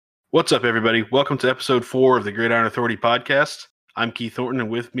What's up, everybody? Welcome to episode 4 of the Gridiron Authority podcast. I'm Keith Thornton, and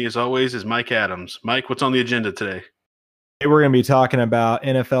with me, as always, is Mike Adams. Mike, what's on the agenda today? Hey, we're going to be talking about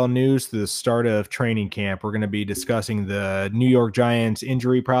NFL news to the start of training camp. We're going to be discussing the New York Giants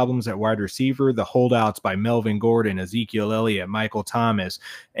injury problems at wide receiver, the holdouts by Melvin Gordon, Ezekiel Elliott, Michael Thomas,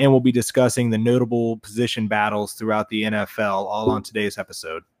 and we'll be discussing the notable position battles throughout the NFL, all on today's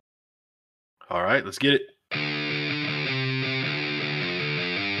episode. All right, let's get it.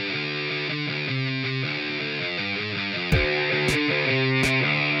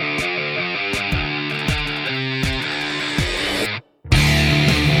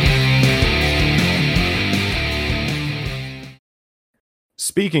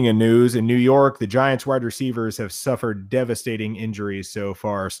 Speaking of news, in New York, the Giants wide receivers have suffered devastating injuries so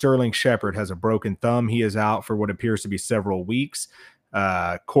far. Sterling Shepard has a broken thumb. He is out for what appears to be several weeks.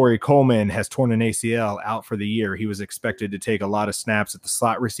 Corey Coleman has torn an ACL, out for the year. He was expected to take a lot of snaps at the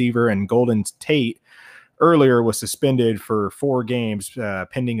slot receiver, and Golden Tate earlier was suspended for 4 games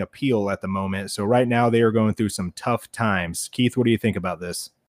pending appeal at the moment. So right now they are going through some tough times. Keith, what do you think about this?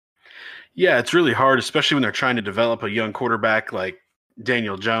 Yeah, it's really hard, especially when they're trying to develop a young quarterback like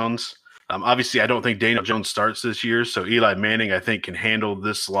Daniel Jones. Obviously, I don't think Daniel Jones starts this year, so Eli Manning, I think, can handle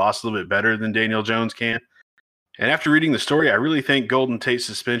this loss a little bit better than Daniel Jones can. And after reading the story, I really think Golden Tate's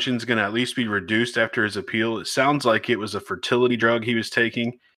suspension is going to at least be reduced after his appeal. It sounds like it was a fertility drug he was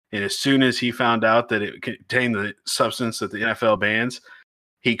taking, and as soon as he found out that it contained the substance that the NFL bans,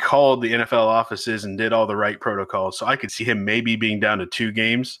 he called the NFL offices and did all the right protocols. So I could see him maybe being down to 2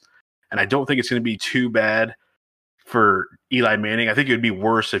 games, and I don't think it's going to be too bad for Eli Manning. I think it would be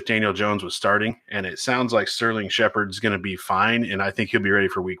worse if Daniel Jones was starting, and it sounds like Sterling Shepard's going to be fine, and I think he'll be ready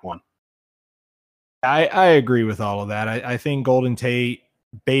for week 1. I agree with all of that. I think Golden Tate,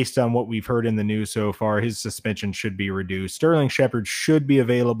 based on what we've heard in the news so far, his suspension should be reduced. Sterling Shepard should be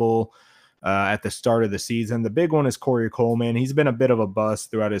available at the start of the season. The big one is Corey Coleman. He's been a bit of a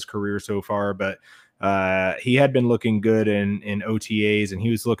bust throughout his career so far, but he had been looking good in OTAs, and he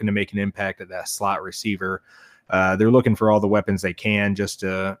was looking to make an impact at that slot receiver. They're looking for all the weapons they can just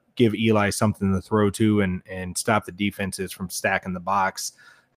to give Eli something to throw to and stop the defenses from stacking the box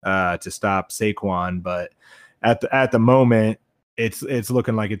to stop Saquon. But at the moment, it's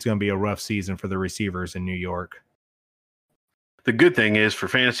looking like it's going to be a rough season for the receivers in New York. The good thing is for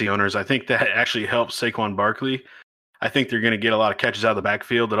fantasy owners, I think that actually helps Saquon Barkley. I think they're going to get a lot of catches out of the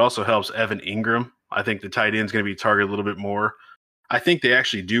backfield. It also helps Evan Ingram. I think the tight end is going to be targeted a little bit more. I think they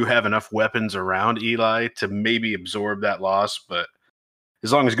actually do have enough weapons around Eli to maybe absorb that loss, but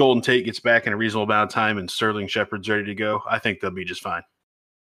as long as Golden Tate gets back in a reasonable amount of time and Sterling Shepard's ready to go, I think they'll be just fine.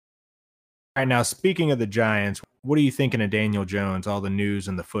 All right, now, speaking of the Giants, what are you thinking of Daniel Jones, all the news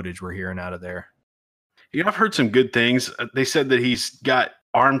and the footage we're hearing out of there? You know, I've heard some good things. They said that he's got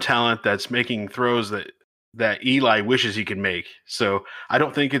arm talent that's making throws that Eli wishes he could make. So I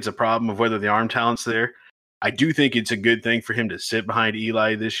don't think it's a problem of whether the arm talent's there. I do think it's a good thing for him to sit behind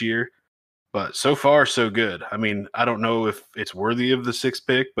Eli this year, but so far, so good. I mean, I don't know if it's worthy of the 6th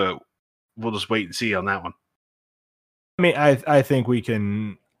pick, but we'll just wait and see on that one. I mean, I think we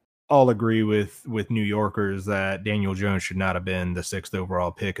can all agree with New Yorkers that Daniel Jones should not have been the 6th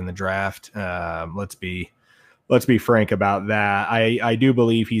overall pick in the draft. Let's be frank about that. I do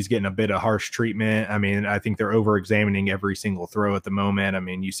believe he's getting a bit of harsh treatment. I mean, I think they're over-examining every single throw at the moment. I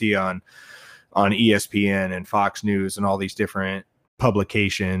mean, you see on ESPN and Fox News and all these different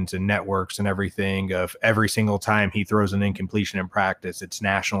publications and networks and everything of every single time he throws an incompletion in practice, it's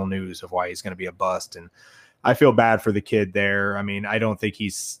national news of why he's going to be a bust. And I feel bad for the kid there. I mean, I don't think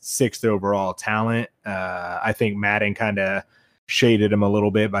he's 6th overall talent. I think Madden kind of shaded him a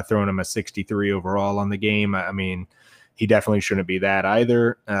little bit by throwing him a 63 overall on the game. I mean, he definitely shouldn't be that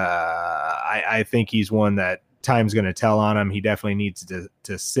either. I think he's one that time's going to tell on him. He definitely needs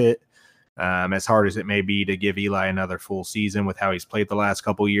to sit. As hard as it may be to give Eli another full season with how he's played the last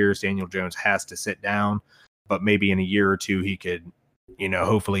couple of years, Daniel Jones has to sit down, but maybe in a year or two he could,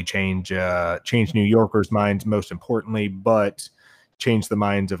 hopefully change New Yorkers' minds most importantly, but change the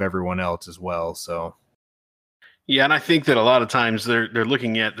minds of everyone else as well. So, yeah, and I think that a lot of times they're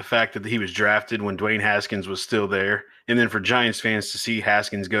looking at the fact that he was drafted when Dwayne Haskins was still there, and then for Giants fans to see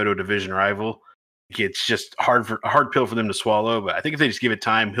Haskins go to a division rival, it's just a hard pill for them to swallow. But I think if they just give it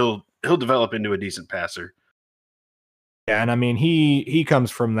time, he'll develop into a decent passer. Yeah, and I mean he comes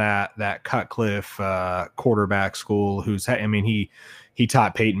from that Cutcliffe quarterback school. He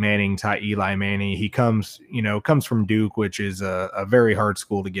taught Peyton Manning, taught Eli Manning. He comes from Duke, which is a very hard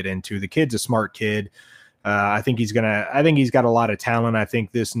school to get into. The kid's a smart kid. I think he's got a lot of talent. I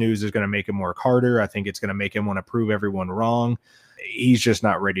think this news is going to make him work harder. I think it's going to make him want to prove everyone wrong. he's just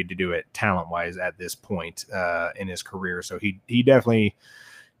not ready to do it talent-wise at this point in his career. So he definitely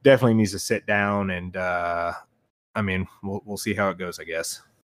needs to sit down, and I mean, we'll see how it goes, I guess.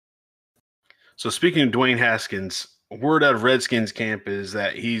 So speaking of Dwayne Haskins, word out of Redskins camp is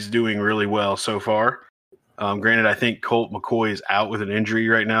that he's doing really well so far. Granted, I think Colt McCoy is out with an injury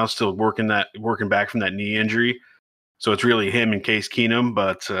right now, still working back from that knee injury. So it's really him and Case Keenum.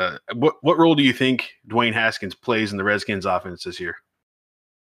 But what role do you think Dwayne Haskins plays in the Redskins offense this year?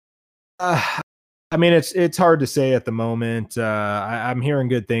 I mean, it's hard to say at the moment. I'm hearing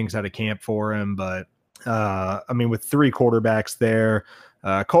good things out of camp for him, but I mean, with 3 quarterbacks there,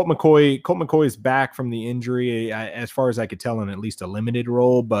 Colt McCoy is back from the injury, as far as I could tell, in at least a limited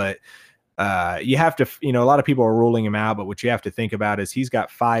role. But you have to, a lot of people are ruling him out. But what you have to think about is he's got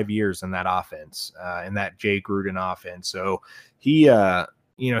 5 years in that offense, in that Jay Gruden offense. So he,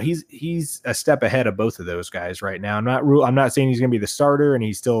 he's a step ahead of both of those guys right now. I'm not saying he's going to be the starter, and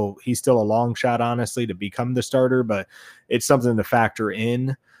he's still a long shot, honestly, to become the starter. But it's something to factor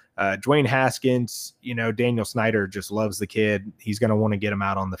in. Dwayne Haskins, Daniel Snyder just loves the kid. He's going to want to get him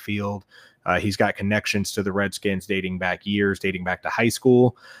out on the field. He's got connections to the Redskins dating back to high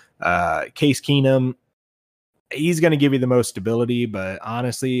school. Case Keenum, he's going to give you the most stability, but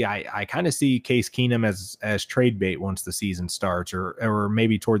honestly, I kind of see Case Keenum as trade bait once the season starts, or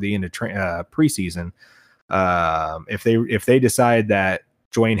maybe toward the end of preseason. If they decide that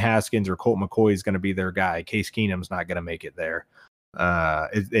Dwayne Haskins or Colt McCoy is going to be their guy, Case Keenum's not going to make it there.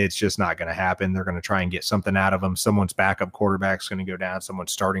 It's just not going to happen. They're going to try and get something out of him. Someone's backup quarterback's going to go down.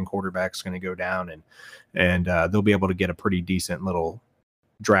 Someone's starting quarterback's going to go down, and they'll be able to get a pretty decent little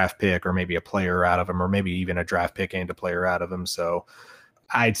draft pick, or maybe a player out of him, or maybe even a draft pick and a player out of him. So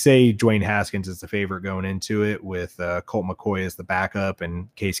I'd say Dwayne Haskins is the favorite going into it, with Colt McCoy as the backup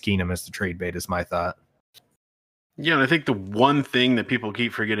and Case Keenum as the trade bait, is my thought. Yeah, and I think the one thing that people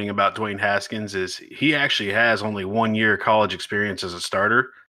keep forgetting about Dwayne Haskins is he actually has only 1 year college experience as a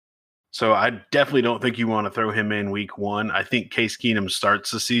starter. So I definitely don't think you want to throw him in week 1. I think Case Keenum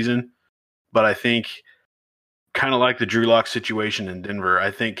starts the season, but I think kind of like the Drew Lock situation in Denver, I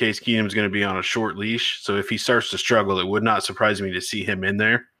think Case Keenum is going to be on a short leash. So if he starts to struggle, it would not surprise me to see him in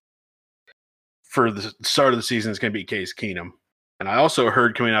there. For the start of the season, it's going to be Case Keenum. And I also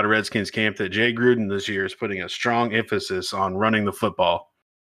heard coming out of Redskins camp that Jay Gruden this year is putting a strong emphasis on running the football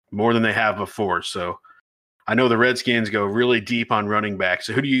more than they have before. So I know the Redskins go really deep on running back.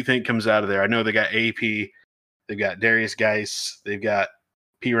 So who do you think comes out of there? I know they got AP, they've got Darius Geis, they've got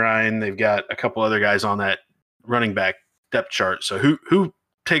P. Ryan, they've got a couple other guys on that running back depth chart. So who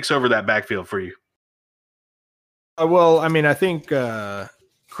takes over that backfield for you? Well, I mean, I think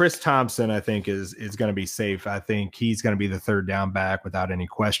Chris Thompson, I think, is going to be safe. I think he's going to be the third down back without any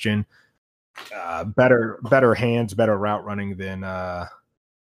question. Better hands, better route running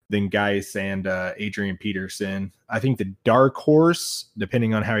than Geis and Adrian Peterson. I think the dark horse,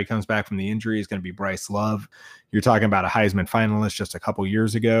 depending on how he comes back from the injury, is going to be Bryce Love. You're talking about a Heisman finalist just a couple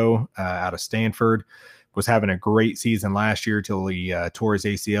years ago out of Stanford. Was having a great season last year till he tore his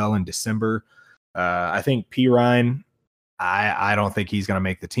ACL in December. I think P. Ryan, I don't think he's going to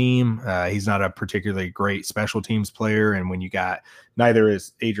make the team. He's not a particularly great special teams player. And when you got neither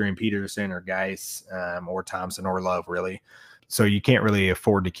is Adrian Peterson or Geis or Thompson or Love, really. So you can't really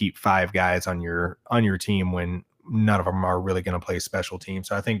afford to keep 5 guys on your team when none of them are really going to play special teams.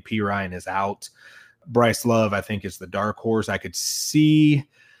 So I think P. Ryan is out. Bryce Love, I think, is the dark horse. I could see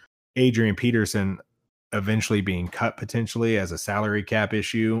Adrian Peterson eventually being cut potentially as a salary cap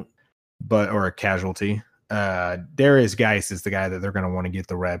issue, or a casualty. Darius Geis is the guy that they're going to want to get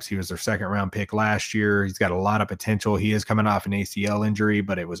the reps. He was their 2nd round pick last year. He's got a lot of potential. He is coming off an ACL injury,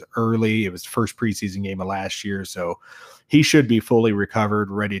 but it was early. It was the first preseason game of last year. So he should be fully recovered,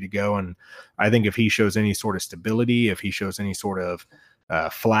 ready to go. And I think if he shows any sort of stability, if he shows any sort of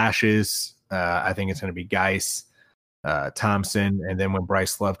flashes, I think it's going to be Geis, Thompson. And then when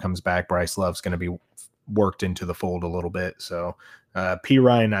Bryce Love comes back, Bryce Love's going to be worked into the fold a little bit. So P.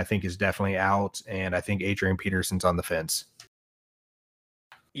 Ryan, I think, is definitely out, and I think Adrian Peterson's on the fence.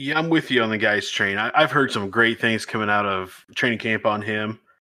 Yeah, I'm with you on the Geis train. I've heard some great things coming out of training camp on him.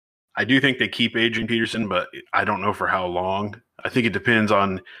 I do think they keep Adrian Peterson, but I don't know for how long. I think it depends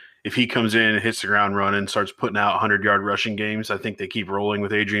on if he comes in and hits the ground running, starts putting out 100-yard rushing games. I think they keep rolling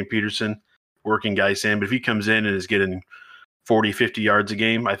with Adrian Peterson, working Geis in. But if he comes in and is getting 40, 50 yards a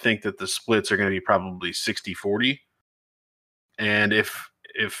game, I think that the splits are going to be probably 60-40. And if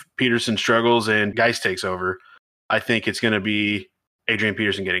Peterson struggles and Geis takes over, I think it's going to be Adrian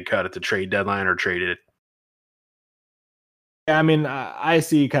Peterson getting cut at the trade deadline or traded. Yeah, I mean, I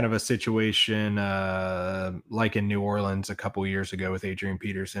see kind of a situation like in New Orleans a couple years ago with Adrian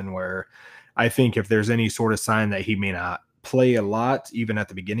Peterson, where I think if there's any sort of sign that he may not play a lot, even at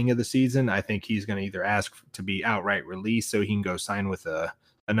the beginning of the season, I think he's going to either ask to be outright released so he can go sign with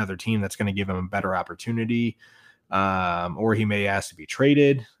another team that's going to give him a better opportunity, or he may ask to be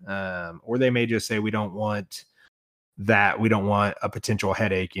traded, or they may just say we don't want that. We don't want a potential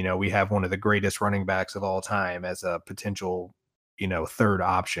headache. We have one of the greatest running backs of all time as a potential, third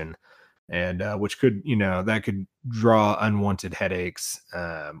option, and which could, that could draw unwanted headaches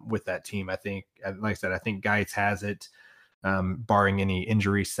with that team. I think, like I said, I think Geitz has it, barring any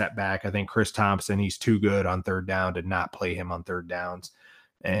injury setback. I think Chris Thompson, he's too good on third down to not play him on third downs.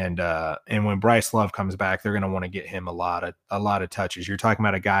 And when Bryce Love comes back, they're going to want to get him a lot of touches. You're talking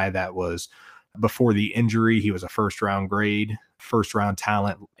about a guy that was, before the injury, he was a first round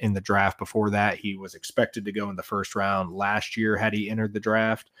talent in the draft. Before that, he was expected to go in the first round last year had he entered the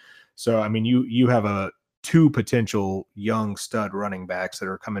draft. So, I mean, you have two potential young stud running backs that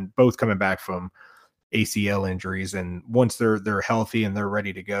are both coming back from ACL injuries. And once they're healthy and they're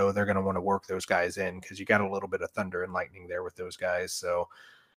ready to go, they're going to want to work those guys in because you got a little bit of thunder and lightning there with those guys. So,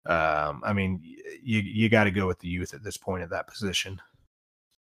 I mean, you got to go with the youth at this point at that position.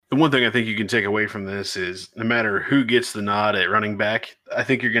 The one thing I think you can take away from this is no matter who gets the nod at running back, I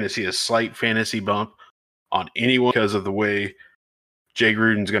think you're going to see a slight fantasy bump on anyone because of the way Jay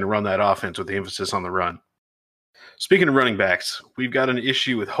Gruden's going to run that offense with the emphasis on the run. Speaking of running backs, we've got an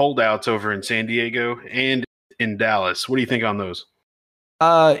issue with holdouts over in San Diego and in Dallas. What do you think on those?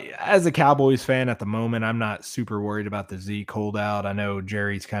 As a Cowboys fan at the moment, I'm not super worried about the Zeke holdout. I know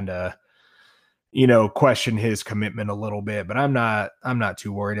Jerry's kind of, question his commitment a little bit, but I'm not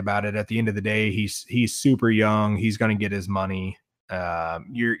too worried about it. At the end of the day, he's super young. He's going to get his money.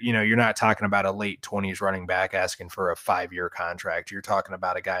 You're not talking about a late 20s running back asking for a 5-year contract. You're talking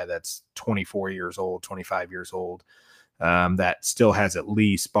about a guy that's 24 years old, 25 years old, that still has, at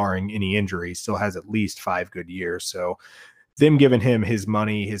least barring any injuries, still has at least 5 good years. So them giving him his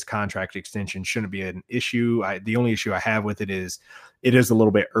money, his contract extension shouldn't be an issue. The only issue I have with it is a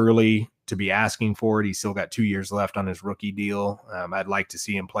little bit early to be asking for it. He's still got 2 years left on his rookie deal. I'd like to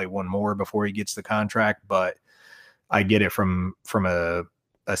see him play one more before he gets the contract, but I get it from a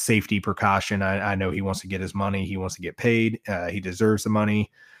safety precaution. I know he wants to get his money. He wants to get paid. He deserves the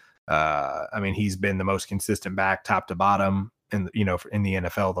money. I mean, he's been the most consistent back top to bottom in the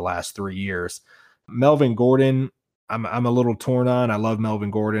NFL the last 3 years. Melvin Gordon, I'm a little torn on. I love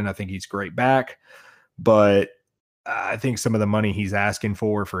Melvin Gordon. I think he's great back, but I think some of the money he's asking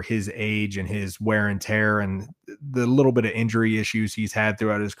for his age and his wear and tear and the little bit of injury issues he's had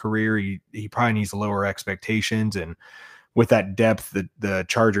throughout his career, he probably needs to lower expectations. And with that depth that the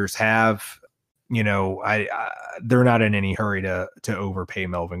Chargers have, they're not in any hurry to overpay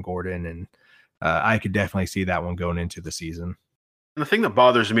Melvin Gordon. And I could definitely see that one going into the season. The thing that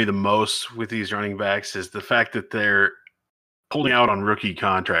bothers me the most with these running backs is the fact that they're holding out on rookie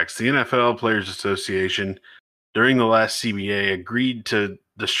contracts. The NFL Players Association, during the last CBA, agreed to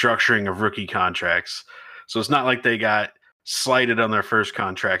the structuring of rookie contracts. So it's not like they got slighted on their first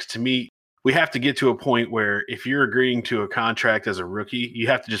contracts. To me, we have to get to a point where if you're agreeing to a contract as a rookie, you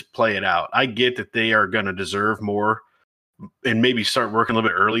have to just play it out. I get that they are going to deserve more and maybe start working a little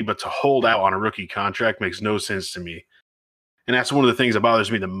bit early, but to hold out on a rookie contract makes no sense to me. And that's one of the things that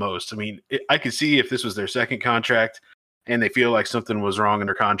bothers me the most. I mean, I could see if this was their second contract and they feel like something was wrong in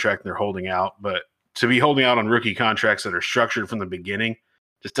their contract and they're holding out, but to be holding out on rookie contracts that are structured from the beginning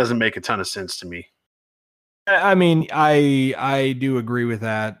just doesn't make a ton of sense to me. I mean, I do agree with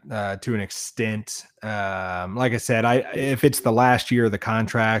that to an extent. Like I said, if it's the last year of the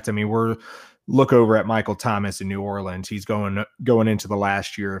contract, I mean, look over at Michael Thomas in New Orleans. He's going into the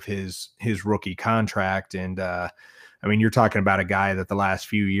last year of his rookie contract, and I mean, you're talking about a guy that the last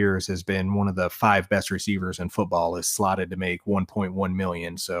few years has been one of the 5 best receivers in football, is slotted to make $1.1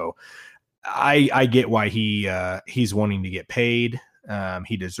 million. So I get why he's wanting to get paid.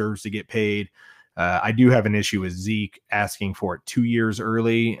 He deserves to get paid. I do have an issue with Zeke asking for it 2 years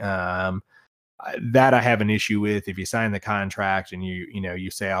early. That I have an issue with. If you sign the contract and you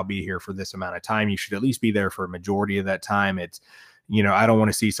say I'll be here for this amount of time, you should at least be there for a majority of that time. It's, I don't want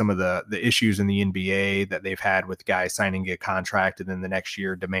to see some of the issues in the NBA that they've had with guys signing a contract and then the next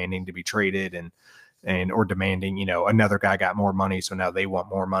year demanding to be traded and or demanding, another guy got more money, so now they want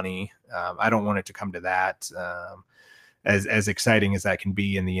more money. I don't want it to come to that. As exciting as that can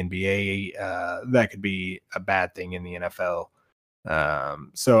be in the NBA, that could be a bad thing in the NFL.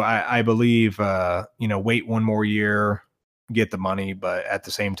 So I believe, wait one more year, get the money, but at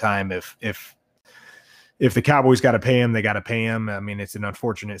the same time, if if the Cowboys got to pay him, they got to pay him. I mean, it's an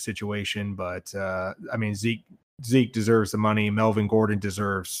unfortunate situation, but I mean, Zeke deserves the money. Melvin Gordon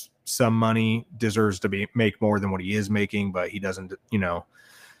deserves some money, deserves to make more than what he is making, but he doesn't,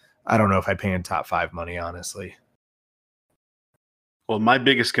 I don't know if I pay him top 5 money, honestly. Well, my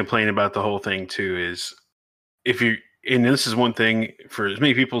biggest complaint about the whole thing too is and this is one thing for as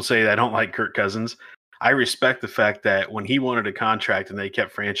many people say that I don't like Kirk Cousins. I respect the fact that when he wanted a contract and they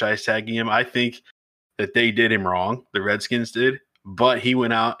kept franchise tagging him, I think that they did him wrong. The Redskins did, but he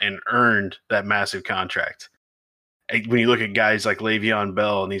went out and earned that massive contract. When you look at guys like Le'Veon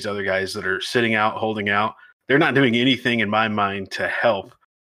Bell and these other guys that are sitting out, holding out, they're not doing anything in my mind to help.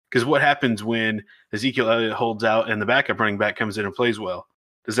 Because what happens when Ezekiel Elliott holds out and the backup running back comes in and plays well?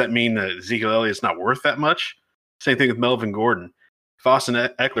 Does that mean that Ezekiel Elliott's not worth that much? Same thing with Melvin Gordon. If Austin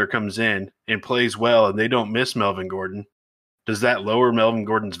Eckler comes in and plays well and they don't miss Melvin Gordon, does that lower Melvin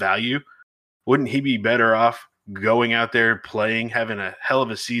Gordon's value? Wouldn't he be better off going out there, playing, having a hell of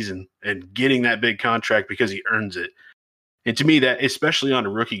a season, and getting that big contract because he earns it? And to me, that, especially on a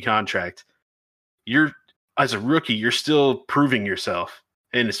rookie contract, as a rookie, you're still proving yourself.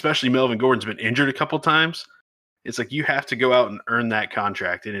 And especially Melvin Gordon's been injured a couple times. It's like you have to go out and earn that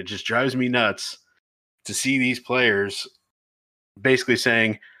contract. And it just drives me nuts to see these players basically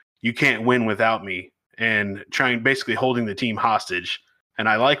saying, you can't win without me, and basically holding the team hostage. And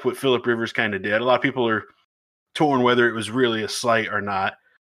I like what Phillip Rivers kind of did. A lot of people are torn whether it was really a slight or not.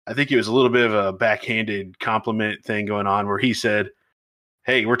 I think it was a little bit of a backhanded compliment thing going on where he said,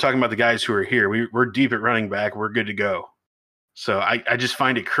 hey, we're talking about the guys who are here. We're deep at running back. We're good to go. So I just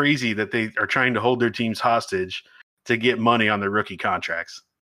find it crazy that they are trying to hold their teams hostage to get money on their rookie contracts.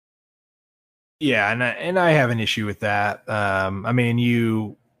 Yeah, and I have an issue with that. I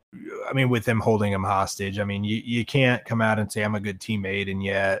mean, with them holding him hostage, I mean, you can't come out and say I'm a good teammate and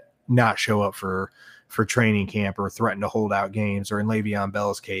yet not show up for training camp or threaten to hold out games. Or in Le'Veon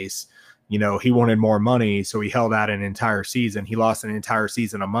Bell's case, he wanted more money, so he held out an entire season. He lost an entire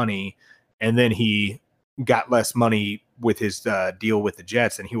season of money, and then he got less money with his deal with the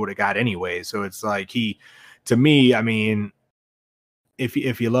Jets than he would have got anyway. So it's like to me, I mean,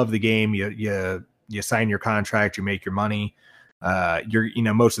 if you love the game, you sign your contract, you make your money.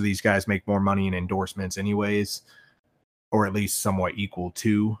 Most of these guys make more money in endorsements anyways, or at least somewhat equal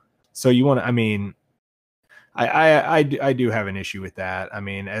to. So you want to, I mean, I do have an issue with that. I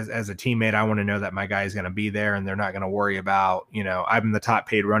mean, as a teammate, I want to know that my guy is going to be there and they're not going to worry about, I'm the top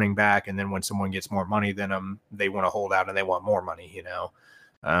paid running back. And then when someone gets more money than them, they want to hold out and they want more money,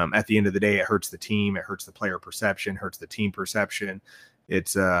 At the end of the day, it hurts the team. It hurts the player perception, hurts the team perception.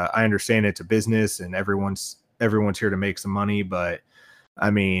 It's I understand it's a business and everyone's here to make some money, but I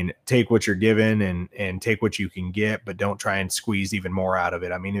mean, take what you're given and take what you can get, but don't try and squeeze even more out of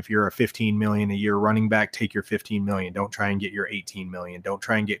it. I mean, if you're a $15 million a year running back, take your $15 million. Don't try and get your $18 million. Don't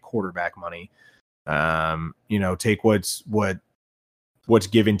try and get quarterback money. Take what's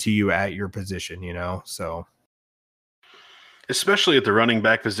given to you at your position, so. Especially at the running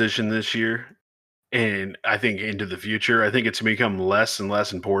back position this year, and I think into the future, I think it's become less and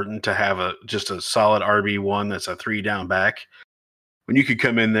less important to have just a solid RB1 that's a 3-down back. When you could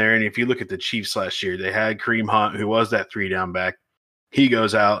come in there, and if you look at the Chiefs last year, they had Kareem Hunt, who was that 3-down back. He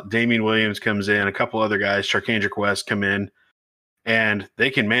goes out. Damian Williams comes in. A couple other guys, Charcandrick West, come in, and they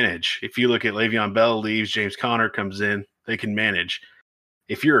can manage. If you look at Le'Veon Bell leaves, James Conner comes in, they can manage.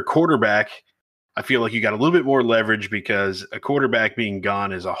 If you're a quarterback, I feel like you got a little bit more leverage because a quarterback being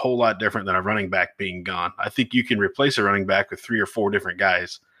gone is a whole lot different than a running back being gone. I think you can replace a running back with 3 or 4 different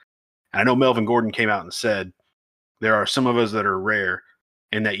guys. And I know Melvin Gordon came out and said, there are some of us that are rare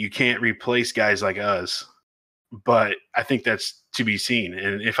and that you can't replace guys like us. But I think that's to be seen.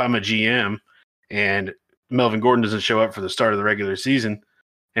 And if I'm a GM and Melvin Gordon doesn't show up for the start of the regular season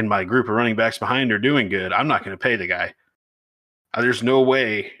and my group of running backs behind are doing good, I'm not going to pay the guy. There's no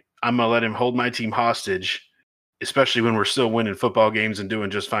way I'm going to let him hold my team hostage, especially when we're still winning football games and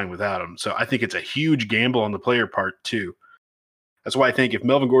doing just fine without him. So I think it's a huge gamble on the player part too. That's why I think if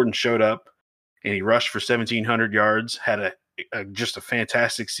Melvin Gordon showed up and he rushed for 1,700 yards, had just a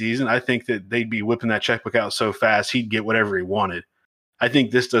fantastic season, I think that they'd be whipping that checkbook out so fast he'd get whatever he wanted. I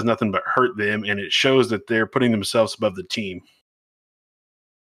think this does nothing but hurt them, and it shows that they're putting themselves above the team.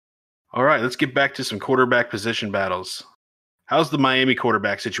 All right, let's get back to some quarterback position battles. How's the Miami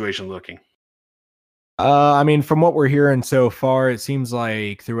quarterback situation looking? I mean, from what we're hearing so far, it seems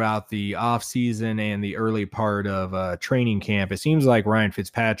like throughout the offseason and the early part of training camp, it seems like Ryan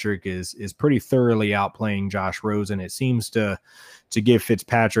Fitzpatrick is pretty thoroughly outplaying Josh Rosen. It seems to give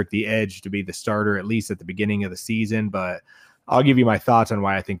Fitzpatrick the edge to be the starter, at least at the beginning of the season. But I'll give you my thoughts on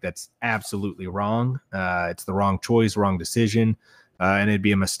why I think that's absolutely wrong. It's the wrong choice, wrong decision, and it'd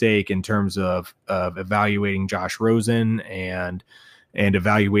be a mistake in terms of evaluating Josh Rosen and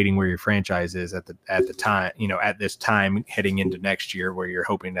evaluating where your franchise is at the time, at this time heading into next year, where you're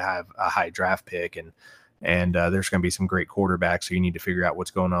hoping to have a high draft pick, and there's going to be some great quarterbacks, so you need to figure out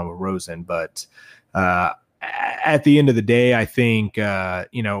what's going on with Rosen. But at the end of the day, I think,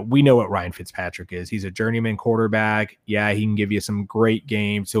 we know what Ryan Fitzpatrick is. He's a journeyman quarterback. Yeah, he can give you some great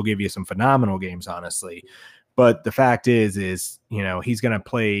games. He'll give you some phenomenal games, honestly. But the fact is, he's going to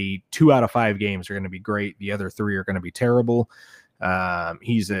play 2 out of 5 games are going to be great. The other 3 are going to be terrible.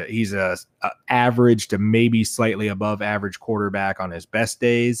 He's a average to maybe slightly above average quarterback on his best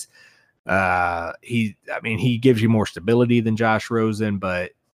days. He gives you more stability than Josh Rosen,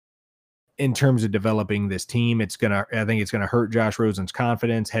 but in terms of developing this team, I think it's gonna hurt Josh Rosen's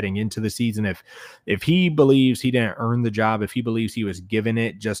confidence heading into the season. If he believes he didn't earn the job, if he believes he was given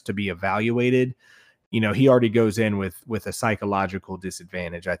it just to be evaluated, he already goes in with a psychological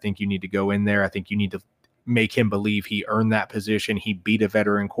disadvantage. I think you need to go in there. I think you need to make him believe he earned that position. He beat a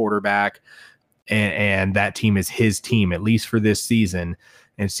veteran quarterback, and that team is his team, at least for this season,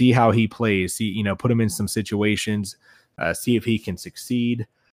 and see how he plays. Put him in some situations, see if he can succeed.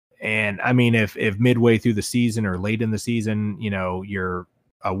 And I mean, if midway through the season or late in the season, you're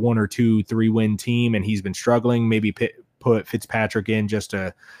a 1 or 2, 3 win team and he's been struggling, maybe put Fitzpatrick in just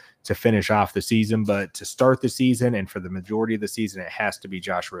to finish off the season. But to start the season and for the majority of the season, it has to be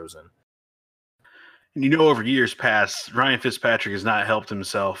Josh Rosen. And over years past, Ryan Fitzpatrick has not helped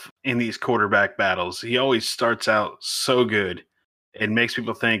himself in these quarterback battles. He always starts out so good and makes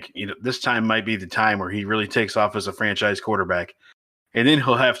people think, this time might be the time where he really takes off as a franchise quarterback. And then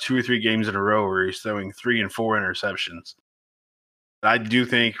he'll have 2 or 3 games in a row where he's throwing 3 and 4 interceptions. I do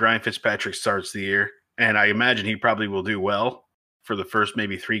think Ryan Fitzpatrick starts the year, and I imagine he probably will do well for the first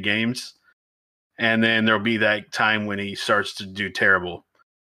maybe 3 games. And then there'll be that time when he starts to do terrible.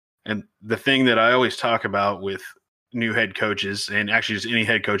 And the thing that I always talk about with new head coaches, and actually just any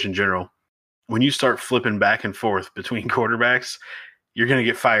head coach in general, when you start flipping back and forth between quarterbacks, you're going to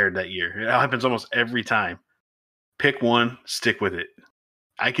get fired that year. It happens almost every time. Pick one, stick with it.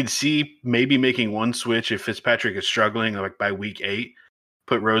 I could see maybe making one switch if Fitzpatrick is struggling, like by week 8,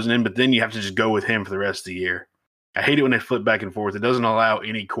 put Rosen in, but then you have to just go with him for the rest of the year. I hate it when they flip back and forth. It doesn't allow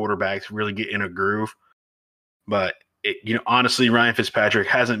any quarterback to really get in a groove. But honestly, Ryan Fitzpatrick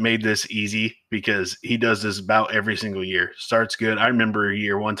hasn't made this easy because he does this about every single year. Starts good. I remember a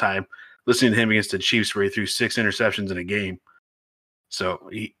year one time listening to him against the Chiefs where he threw 6 interceptions in a game. So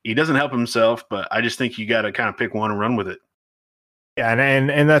he doesn't help himself, but I just think you got to kind of pick one and run with it. Yeah,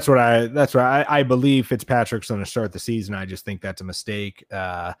 and that's what I believe Fitzpatrick's going to start the season. I just think that's a mistake.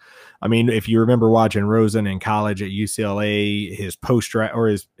 If you remember watching Rosen in college at UCLA, his post-draft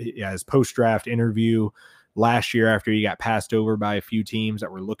interview last year after he got passed over by a few teams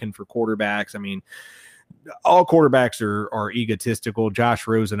that were looking for quarterbacks. I mean, all quarterbacks are egotistical. Josh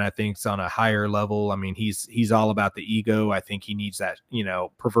Rosen, I think, is on a higher level. I mean, he's all about the ego. I think he needs that,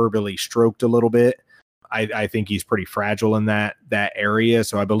 proverbially stroked a little bit. I think he's pretty fragile in that area.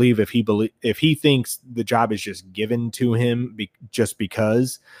 So I believe if he thinks the job is just given to him just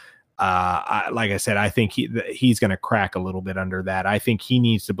because, like I said, I think he's going to crack a little bit under that. I think he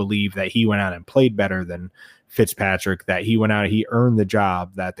needs to believe that he went out and played better than Fitzpatrick, that he went out, he earned the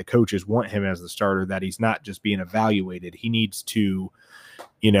job, that the coaches want him as the starter, that he's not just being evaluated. He needs to,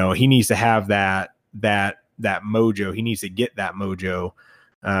 have that mojo. He needs to get that mojo,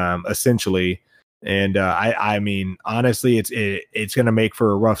 essentially. And I mean, honestly, it's going to make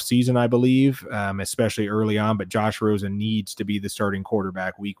for a rough season, I believe, especially early on. But Josh Rosen needs to be the starting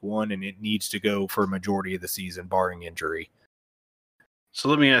quarterback week 1, and it needs to go for a majority of the season, barring injury. So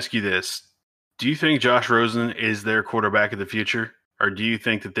let me ask you this. Do you think Josh Rosen is their quarterback of the future, or do you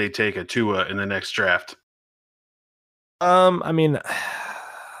think that they take a Tua in the next draft? I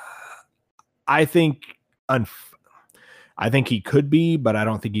think he could be, but I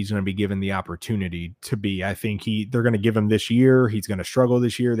don't think he's going to be given the opportunity to be. I think they're going to give him this year. He's going to struggle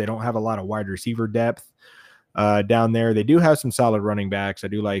this year. They don't have a lot of wide receiver depth down there. They do have some solid running backs. I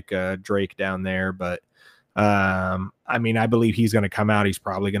do like Drake down there, but I believe he's going to come out. He's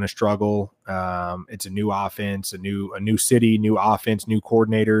probably going to struggle. It's a new offense, a new city, new offense, new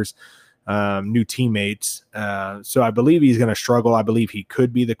coordinators, new teammates. So I believe he's going to struggle. I believe he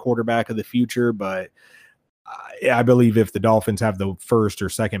could be the quarterback of the future, but I believe if the Dolphins have the first or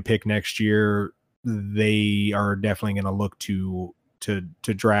second pick next year, they are definitely going to look to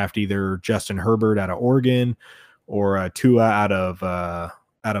draft either Justin Herbert out of Oregon or Tua out of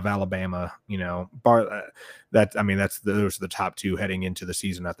out of Alabama. Those are the top two heading into the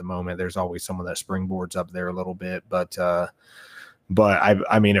season at the moment. There's always someone that springboards up there a little bit, but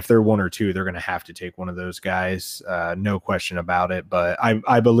I mean, if they're one or two, they're going to have to take one of those guys, no question about it. But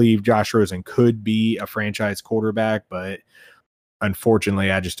I believe Josh Rosen could be a franchise quarterback, but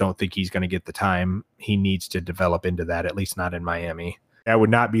unfortunately, I just don't think he's going to get the time he needs to develop into that, at least not in Miami. I would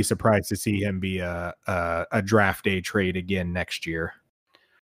not be surprised to see him be a draft day trade again next year.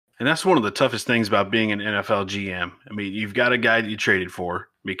 And that's one of the toughest things about being an NFL GM. I mean, you've got a guy that you traded for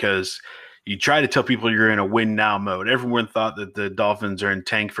because you try to tell people you're in a win now mode. Everyone thought that the Dolphins are in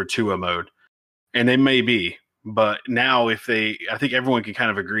tank for Tua mode, and they may be. But now I think everyone can kind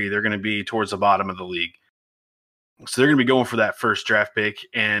of agree they're going to be towards the bottom of the league. So they're going to be going for that first draft pick.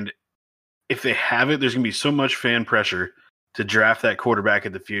 And if they have it, there's going to be so much fan pressure to draft that quarterback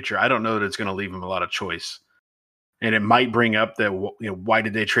in the future. I don't know that it's going to leave them a lot of choice. And it might bring up that, why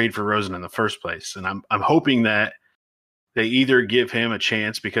did they trade for Rosen in the first place? And I'm hoping that they either give him a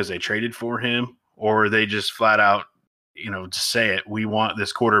chance because they traded for him, or they just flat out, just say it. We want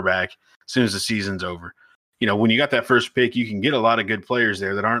this quarterback as soon as the season's over. When you got that first pick, you can get a lot of good players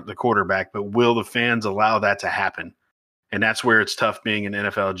there that aren't the quarterback, but will the fans allow that to happen? And that's where it's tough being an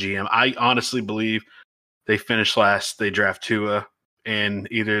NFL GM. I honestly believe they finish last, they draft Tua, and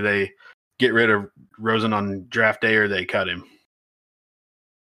either they get rid of Rosen on draft day or they cut him.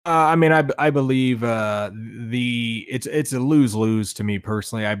 I believe it's a lose-lose to me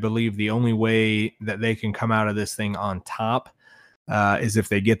personally. I believe the only way that they can come out of this thing on top is if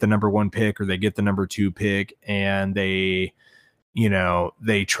they get the number 1 pick or they get the number 2 pick, and they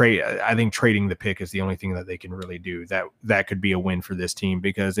trade. I think trading the pick is the only thing that they can really do. That could be a win for this team,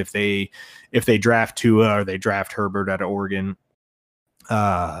 because if they draft Tua or they draft Herbert out of Oregon,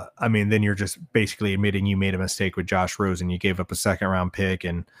 then you're just basically admitting you made a mistake with Josh Rosen. You gave up a 2nd-round pick,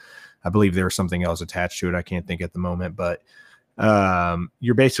 and I believe there was something else attached to it. I can't think at the moment, but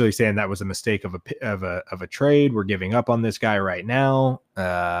you're basically saying that was a mistake of a trade. We're giving up on this guy right now.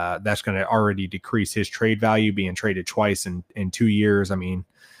 That's going to already decrease his trade value, being traded twice in 2 years. I mean,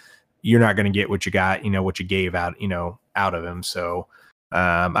 you're not going to get what you got, what you gave out of him. So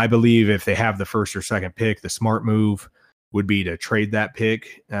I believe if they have the 1st or 2nd pick, the smart move would be to trade that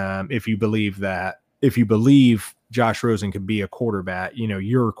pick. If you believe Josh Rosen could be a quarterback,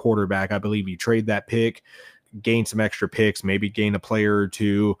 you're a quarterback, I believe you trade that pick, gain some extra picks, maybe gain a player or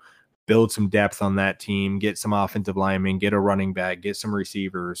two, build some depth on that team, get some offensive linemen, get a running back, get some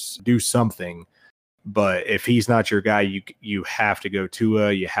receivers, do something. But if he's not your guy, you have to go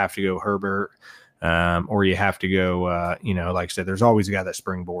Tua, you have to go Herbert, or you have to go, like I said, there's always a guy that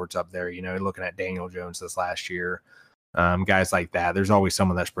springboards up there, looking at Daniel Jones this last year. Guys like that, there's always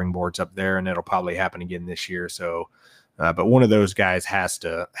someone that springboards up there, and it'll probably happen again this year. So, but one of those guys has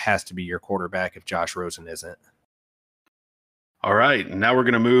to be your quarterback if Josh Rosen isn't. All right, now we're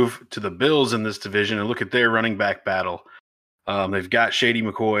going to move to the Bills in this division and look at their running back battle. They've got Shady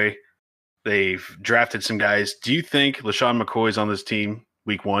McCoy. They've drafted some guys. Do you think LaShawn McCoy's on this team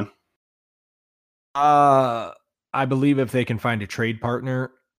week 1? I believe if they can find a trade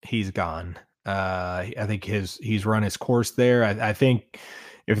partner, he's gone. I think he's run his course there. I think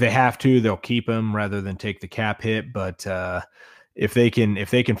if they have to, they'll keep him rather than take the cap hit. But if they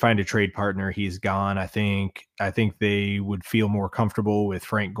can find a trade partner, he's gone. I think they would feel more comfortable with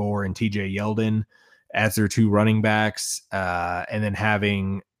Frank Gore and TJ Yeldon as their 2 running backs, and then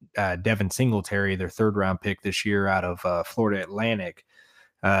having Devin Singletary, their 3rd-round pick this year out of Florida Atlantic,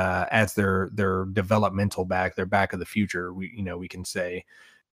 as their developmental back, their back of the future. We can say.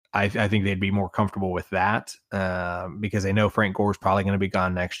 I think they'd be more comfortable with that because they know Frank Gore's probably going to be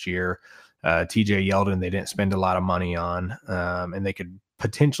gone next year. TJ Yeldon, they didn't spend a lot of money on, and they could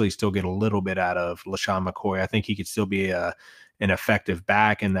potentially still get a little bit out of LaShawn McCoy. I think he could still be an effective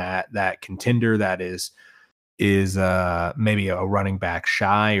back in that contender that is maybe a running back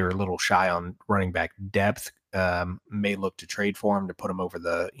shy or a little shy on running back depth. May look to trade for him to put him over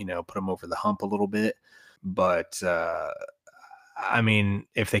the hump a little bit, but.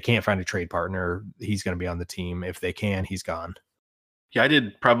 If they can't find a trade partner, he's going to be on the team. If they can, he's gone. Yeah, I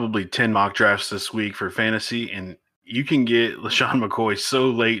did probably 10 mock drafts this week for fantasy, and you can get LaShawn McCoy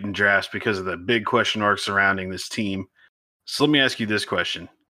so late in drafts because of the big question mark surrounding this team. So let me ask you this question.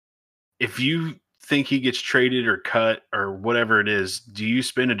 If you think he gets traded or cut or whatever it is, do you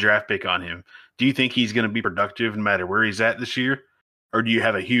spend a draft pick on him? Do you think he's going to be productive no matter where he's at this year? Or do you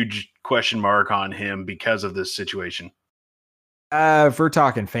have a huge question mark on him because of this situation? If we're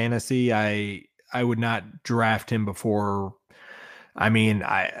talking fantasy, I would not draft him before. I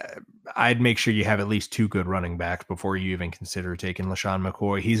I'd make sure you have at least 2 good running backs before you even consider taking LaShawn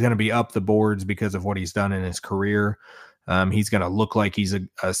McCoy. He's going to be up the boards because of what he's done in his career. He's going to look like he's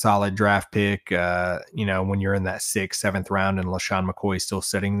a solid draft pick. When you're in that 6th, 7th round and LaShawn McCoy is still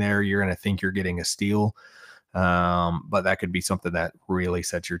sitting there, you're going to think you're getting a steal. But that could be something that really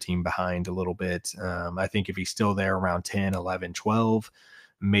sets your team behind a little bit. I think if he's still there around 10, 11, 12,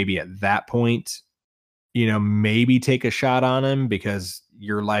 maybe at that point, maybe take a shot on him because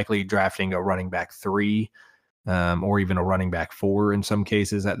you're likely drafting a running back 3 or even a running back 4 in some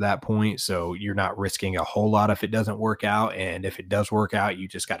cases at that point. So you're not risking a whole lot if it doesn't work out. And if it does work out, you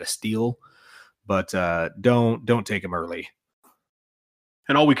just got to steal. But don't take him early.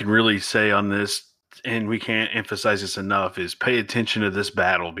 And all we can really say on this, and we can't emphasize this enough, is pay attention to this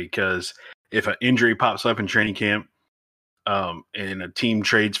battle, because if an injury pops up in training camp and a team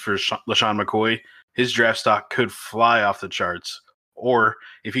trades for LaShawn McCoy, his draft stock could fly off the charts. Or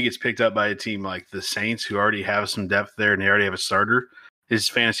if he gets picked up by a team like the Saints, who already have some depth there and they already have a starter, his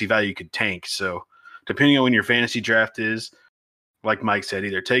fantasy value could tank. So depending on when your fantasy draft is, like Mike said,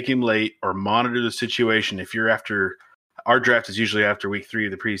 either take him late or monitor the situation. If you're after – our draft is usually after week 3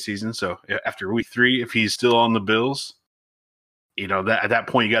 of the preseason. So after week 3, if he's still on the Bills, that at that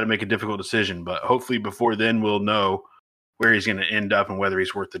point you got to make a difficult decision. But hopefully before then we'll know where he's going to end up and whether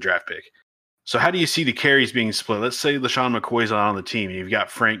he's worth the draft pick. So how do you see the carries being split? Let's say LaShawn McCoy's on the team. You've got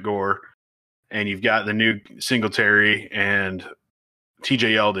Frank Gore and you've got the new Singletary and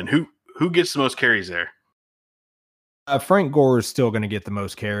TJ Yeldon. Who gets the most carries there? Frank Gore is still going to get the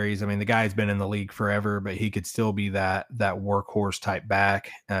most carries. I mean, the guy's been in the league forever, but he could still be that workhorse type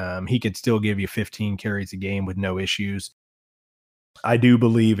back. He could still give you 15 carries a game with no issues. I do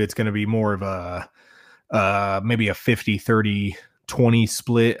believe it's going to be more of a maybe a 50, 30, 20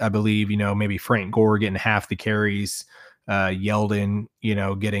 split. I believe, maybe Frank Gore getting half the carries, Yeldon,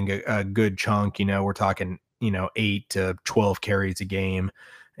 getting a good chunk. We're talking, 8 to 12 carries a game.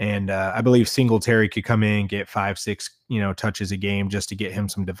 And I believe Singletary could come in, get 5, 6, touches a game just to get him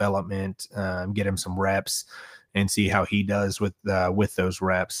some development, get him some reps, and see how he does with those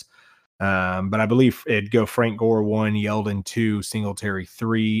reps. But I believe it'd go Frank Gore 1, Yeldon 2, Singletary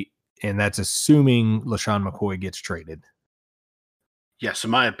 3, and that's assuming LaShawn McCoy gets traded. Yeah, so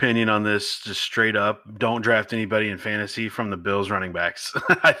my opinion on this, just straight up, don't draft anybody in fantasy from the Bills running backs.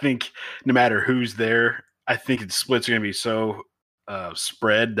 I think no matter who's there, I think the splits are going to be so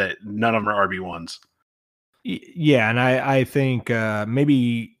spread that none of them are RB1s. Yeah, and I think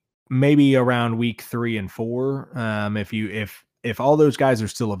maybe around week 3 and 4, if all those guys are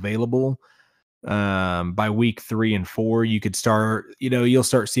still available by week 3 and 4, you could start, you'll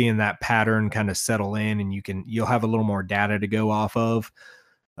start seeing that pattern kind of settle in, and you'll have a little more data to go off of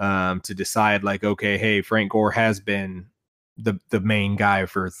to decide like, okay, hey, Frank Gore has been the main guy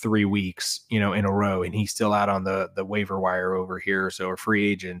for 3 weeks, in a row, and he's still out on the waiver wire over here. So are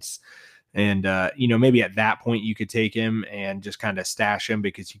free agents. And, maybe at that point you could take him and just kind of stash him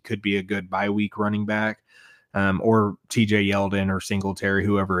because he could be a good bye week running back, or TJ Yeldon or Singletary,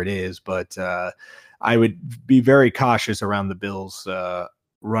 whoever it is. But I would be very cautious around the Bills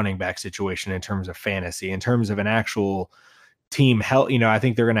running back situation in terms of fantasy. In terms of an actual team health, I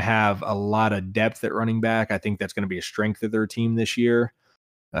think they're going to have a lot of depth at running back. I think that's going to be a strength of their team this year.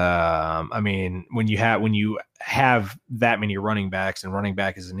 I mean, when you have that many running backs, and running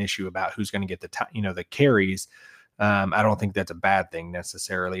back is an issue about who's going to get the carries. I don't think that's a bad thing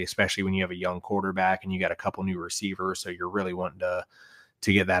necessarily, especially when you have a young quarterback and you got a couple new receivers. So you're really wanting to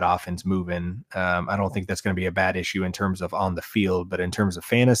get that offense moving. I don't think that's going to be a bad issue in terms of on the field, but in terms of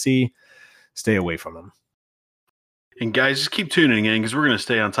fantasy, stay away from them. And guys, just keep tuning in because we're going to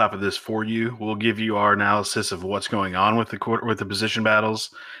stay on top of this for you. We'll give you our analysis of what's going on with the position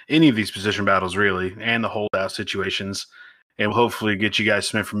battles, any of these position battles really, and the holdout situations. And we'll hopefully get you guys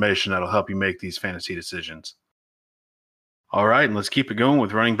some information that'll help you make these fantasy decisions. All right, and let's keep it going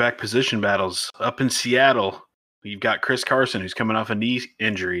with running back position battles. Up in Seattle, you've got Chris Carson, who's coming off a knee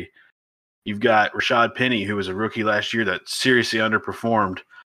injury. You've got Rashad Penny, who was a rookie last year that seriously underperformed.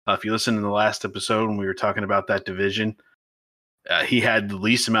 If you listen to the last episode when we were talking about that division, he had the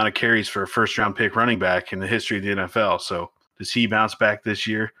least amount of carries for a first-round pick running back in the history of the NFL. So does he bounce back this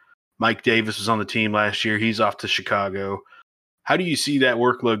year? Mike Davis was on the team last year. He's off to Chicago. How do you see that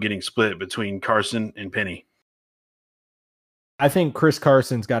workload getting split between Carson and Penny? I think Chris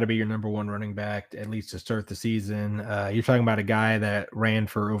Carson's got to be your number 1 running back, at least to start the season. You're talking about a guy that ran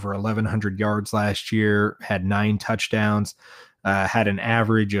for over 1,100 yards last year, had 9 touchdowns, had an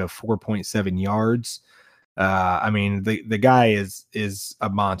average of 4.7 yards. I mean, the guy is a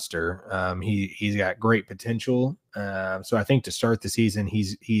monster. He's got great potential. So I think to start the season,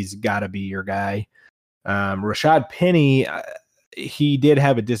 he's got to be your guy. Rashad Penny, he did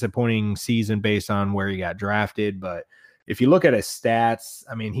have a disappointing season based on where he got drafted, but if you look at his stats,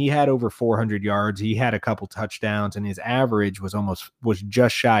 I mean, he had over 400 yards. He had a couple touchdowns, and his average was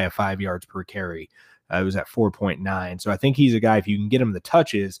just shy of 5 yards per carry. It was at 4.9. So I think he's a guy, if you can get him the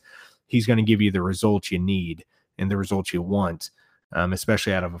touches, he's going to give you the results you need and the results you want,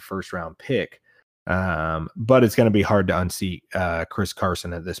 especially out of a first-round pick. But it's going to be hard to unseat Chris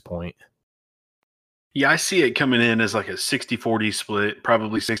Carson at this point. Yeah, I see it coming in as like a 60-40 split,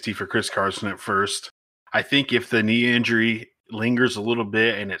 probably 60 for Chris Carson at first. I think if the knee injury lingers a little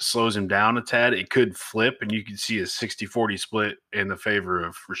bit and it slows him down a tad, it could flip, and you could see a 60-40 split in the favor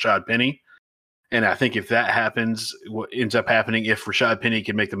of Rashad Penny. And I think if that happens, what ends up happening, if Rashad Penny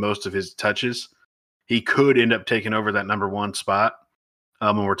can make the most of his touches, he could end up taking over that number one spot.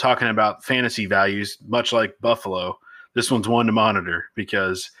 When we're talking about fantasy values, much like Buffalo, this one's one to monitor,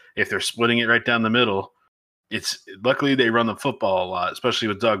 because if they're splitting it right down the middle, it's luckily they run the football a lot, especially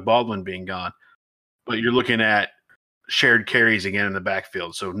with Doug Baldwin being gone. But you're looking at shared carries again in the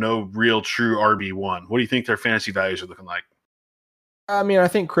backfield, so no real true RB1. What do you think their fantasy values are looking like? I mean, I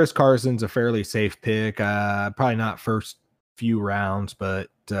think Chris Carson's a fairly safe pick. Probably not first few rounds, but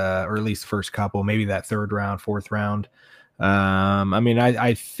or at least first couple, maybe that third round, fourth round. I mean,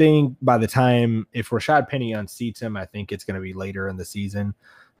 I think by the time, if Rashad Penny unseats him, I think it's going to be later in the season,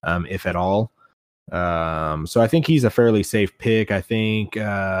 if at all. So I think he's a fairly safe pick. I think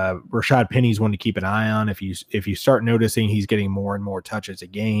Rashad Penny's one to keep an eye on. If you start noticing he's getting more and more touches a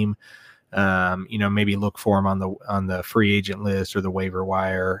game, maybe look for him on the free agent list or the waiver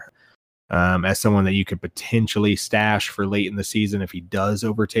wire, as someone that you could potentially stash for late in the season if he does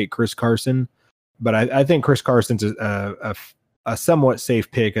overtake Chris Carson. But I think Chris Carson's a somewhat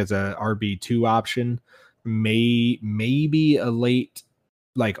safe pick as a RB2 option, maybe a late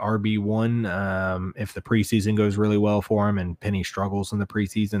like RB1 if the preseason goes really well for him and Penny struggles in the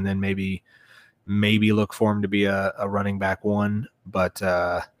preseason, then maybe look for him to be a running back one. But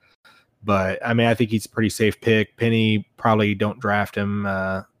I mean, I think he's a pretty safe pick. Penny, probably don't draft him.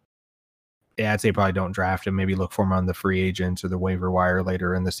 I'd say probably don't draft him. Maybe look for him on the free agents or the waiver wire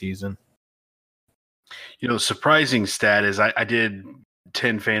later in the season. Surprising stat is I did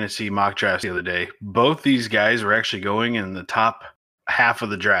 10 fantasy mock drafts the other day. Both these guys were actually going in the top half of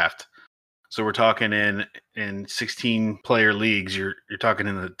the draft. So we're talking in 16 player leagues, you're talking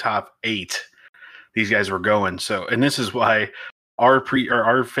in the top 8. These guys were going. So, and this is why our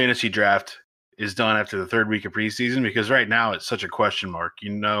fantasy draft is done after the third week of preseason, because right now it's such a question mark.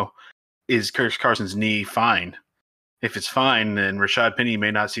 Is Chris Carson's knee fine? If it's fine, then Rashad Penny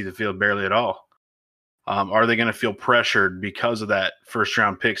may not see the field barely at all. Are they going to feel pressured because of that first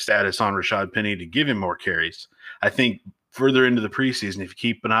round pick status on Rashad Penny to give him more carries? I think further into the preseason, if you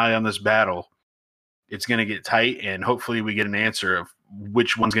keep an eye on this battle, it's going to get tight, and hopefully we get an answer of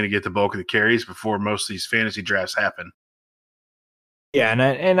which one's going to get the bulk of the carries before most of these fantasy drafts happen. Yeah,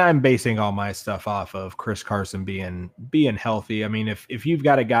 and I'm basing all my stuff off of Chris Carson being healthy. I mean, if you've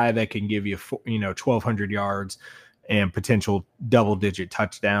got a guy that can give you 1,200 yards and potential double-digit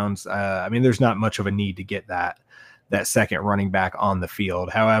touchdowns, I mean, there's not much of a need to get that second running back on the field.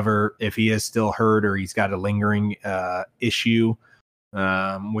 However, if he is still hurt or he's got a lingering issue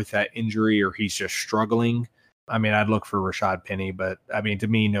with that injury, or he's just struggling, I mean, I'd look for Rashad Penny. But I mean, to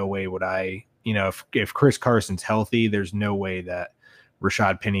me, no way would I. If Chris Carson's healthy, there's no way that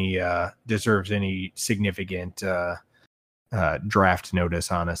Rashad Penny deserves any significant draft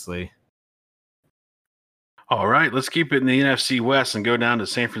notice, honestly. All right, let's keep it in the NFC West and go down to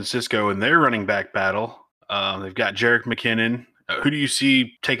San Francisco in their running back battle. They've got Jerick McKinnon. Who do you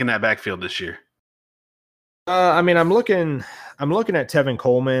see taking that backfield this year? I mean, I'm looking at Tevin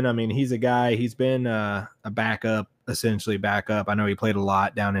Coleman. I mean, he's a guy. He's been a backup, essentially backup. I know he played a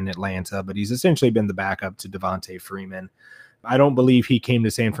lot down in Atlanta, but he's essentially been the backup to Devontae Freeman. I don't believe he came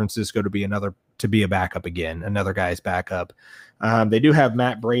to San Francisco to be a backup again, another guy's backup. They do have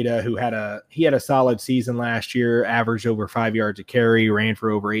Matt Breida, who had a solid season last year, averaged over 5 yards a carry, ran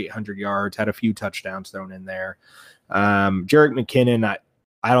for over 800 yards, had a few touchdowns thrown in there. Jerick McKinnon,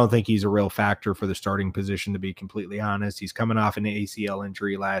 I don't think he's a real factor for the starting position, to be completely honest. He's coming off an ACL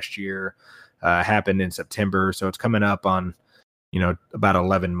injury last year, happened in September, so it's coming up on about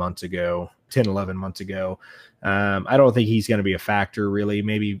 11 months ago. I don't think he's going to be a factor, really.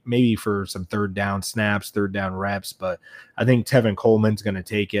 Maybe for some third down snaps, third down reps, but I think Tevin Coleman's going to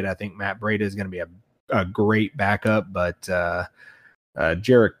take it. I think Matt Breida is going to be a great backup, but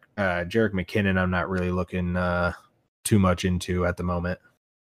Jerick Jerick McKinnon, I'm not really looking too much into at the moment.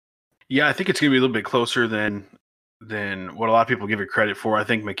 Yeah, I think it's going to be a little bit closer than what a lot of people give it credit for. I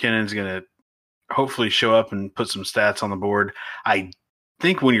think McKinnon's going to hopefully show up and put some stats on the board. I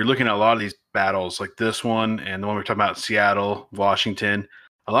think when you're looking at a lot of these battles like this one and the one we're talking about, Seattle, Washington,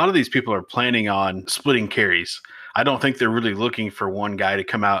 a lot of these people are planning on splitting carries. I don't think they're really looking for one guy to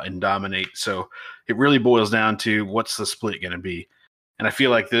come out and dominate. So it really boils down to what's the split going to be. And I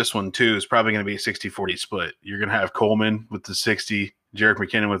feel like this one, too, is probably going to be a 60-40 split. You're going to have Coleman with the 60, Jerick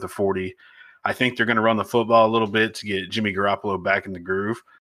McKinnon with the 40. I think they're going to run the football a little bit to get Jimmy Garoppolo back in the groove.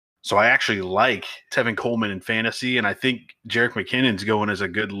 So I actually like Tevin Coleman in fantasy, and I think Jerick McKinnon's going as a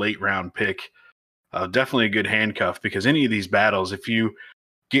good late-round pick. Definitely a good handcuff, because any of these battles, if you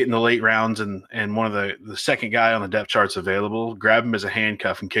get in the late rounds and one of the second guy on the depth chart's available, grab him as a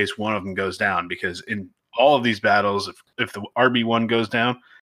handcuff in case one of them goes down, because in all of these battles, if the RB1 goes down,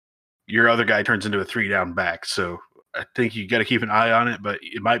 your other guy turns into a 3-down back. So I think you got to keep an eye on it, but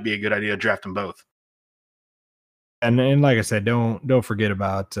it might be a good idea to draft them both. And like I said, don't forget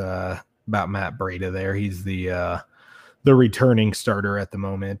about Matt Breida there. He's the returning starter at the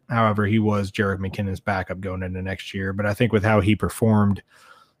moment. However, he was Jerick McKinnon's backup going into next year. But I think with how he performed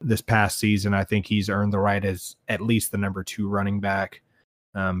this past season, I think he's earned the right as at least the number 2 running back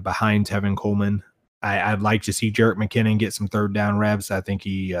behind Tevin Coleman. I'd like to see Jerick McKinnon get some third down reps. I think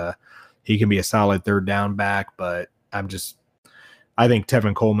he can be a solid third down back, but I think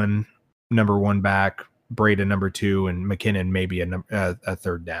Tevin Coleman, number 1 back, Breida number 2, and McKinnon maybe a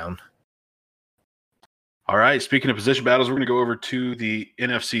third down. All right. Speaking of position battles, we're going to go over to the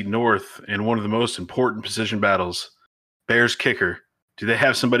NFC North and one of the most important position battles, Bears kicker. Do they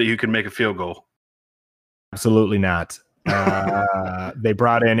have somebody who can make a field goal? Absolutely not. They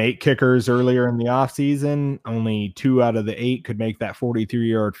brought in 8 kickers earlier in the offseason. Only 2 out of the 8 could make that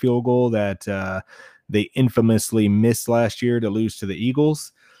 43-yard field goal that they infamously missed last year to lose to the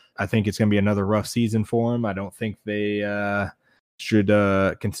Eagles. I think it's going to be another rough season for them. I don't think they should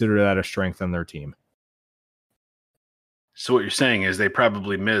consider that a strength on their team. So what you're saying is they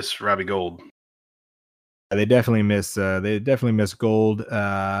probably miss Robbie Gould. They definitely miss Gould.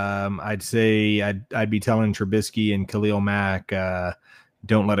 I'd say I'd be telling Trubisky and Khalil Mack,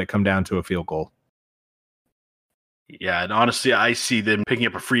 don't let it come down to a field goal. Yeah, and honestly, I see them picking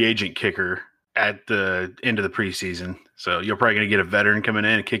up a free agent kicker at the end of the preseason. So you're probably going to get a veteran coming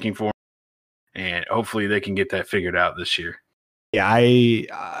in and kicking for them, and hopefully they can get that figured out this year.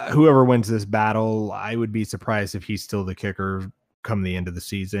 Yeah, whoever wins this battle, I would be surprised if he's still the kicker come the end of the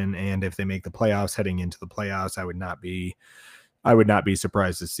season. And if they make the playoffs, heading into the playoffs, I would not be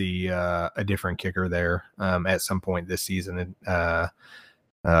surprised to see a different kicker there at some point this season. Like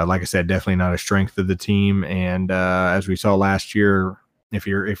I said, definitely not a strength of the team. And as we saw last year, if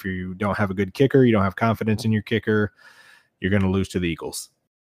you don't have a good kicker, you don't have confidence in your kicker, you're going to lose to the Eagles.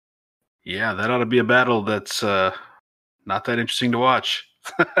 Yeah, that ought to be a battle that's not that interesting to watch.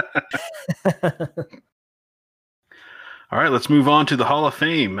 All right, let's move on to the Hall of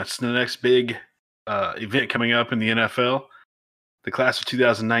Fame. That's the next big event coming up in the NFL. The class of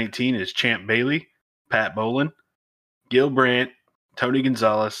 2019 is Champ Bailey, Pat Bowlen, Gil Brandt, Tony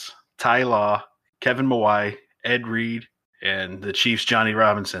Gonzalez, Ty Law, Kevin Mawae, Ed Reed, and the Chiefs' Johnny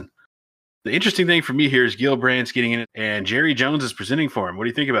Robinson. The interesting thing for me here is Gil Brandt's getting in it, and Jerry Jones is presenting for him. What do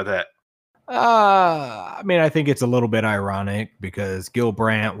you think about that? I mean, I think it's a little bit ironic because Gil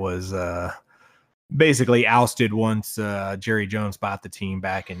Brandt was basically ousted once Jerry Jones bought the team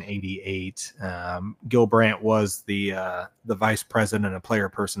back in '88. Gil Brandt was the vice president of player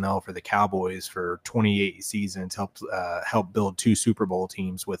personnel for the Cowboys for 28 seasons, helped build 2 Super Bowl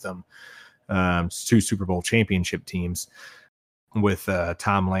teams with them, 2 Super Bowl championship teams with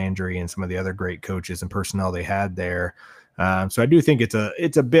Tom Landry and some of the other great coaches and personnel they had there. So I do think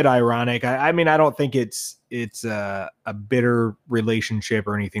it's a bit ironic. I mean, I don't think it's a bitter relationship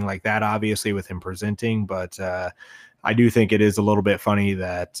or anything like that, obviously, with him presenting, but I do think it is a little bit funny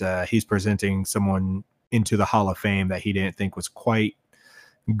that he's presenting someone into the Hall of Fame that he didn't think was quite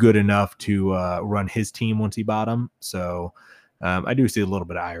good enough to run his team once he bought him. So I do see a little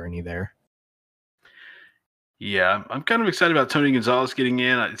bit of irony there. Yeah, I'm kind of excited about Tony Gonzalez getting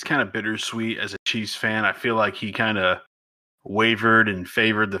in. It's kind of bittersweet as a Chiefs fan. I feel like he kind of wavered and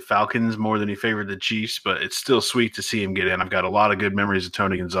favored the Falcons more than he favored the Chiefs, but it's still sweet to see him get in. I've got a lot of good memories of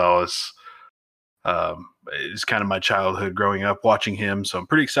Tony Gonzalez. It's kind of my childhood growing up watching him, so I'm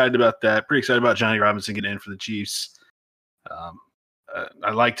pretty excited about that. Pretty excited about Johnny Robinson getting in for the Chiefs.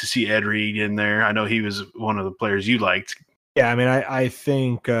 I like to see Ed Reed in there. I know he was one of the players you liked Yeah, I mean, I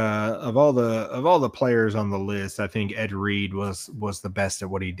think of all the players on the list, I think Ed Reed was the best at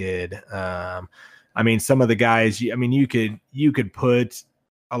what he did. I mean, some of the guys, I mean, you could put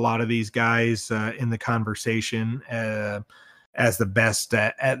a lot of these guys in the conversation as the best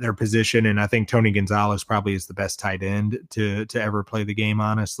at their position, and I think Tony Gonzalez probably is the best tight end to ever play the game,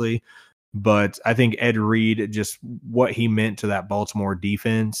 honestly. But I think Ed Reed, just what he meant to that Baltimore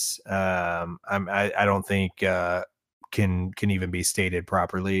defense, I don't think can even be stated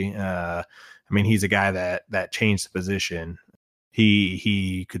properly. I mean, he's a guy that changed the position.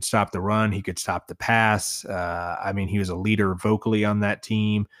 He could stop the run, he could stop the pass. I mean, he was a leader vocally on that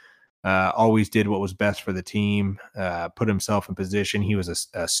team. Always did what was best for the team. Put himself in position. He was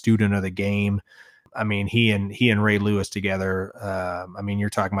a student of the game. I mean, he and Ray Lewis together. I mean, you're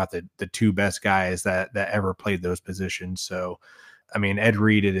talking about the two best guys that ever played those positions. So, I mean, Ed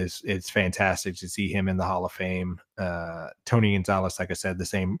Reed, it's fantastic to see him in the Hall of Fame. Tony Gonzalez, like I said, the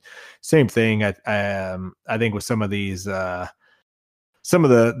same thing. I think with some of these some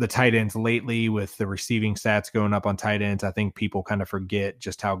of the tight ends lately, with the receiving stats going up on tight ends, I think people kind of forget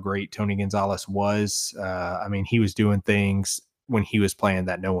just how great Tony Gonzalez was. I mean, he was doing things when he was playing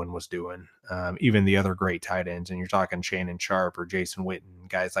that no one was doing. Even the other great tight ends, and you're talking Shannon Sharp or Jason Witten,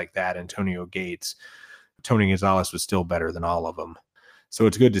 guys like that, Antonio Gates. Tony Gonzalez was still better than all of them. So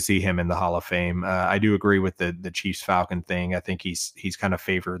it's good to see him in the Hall of Fame. I do agree with the Chiefs Falcon thing. I think he's kind of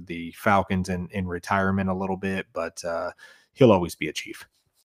favored the Falcons in retirement a little bit, but he'll always be a Chief.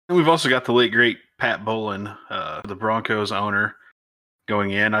 And we've also got the late great Pat Bowlen, the Broncos owner,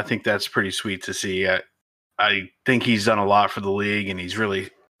 going in. I think that's pretty sweet to see. I think he's done a lot for the league, and he's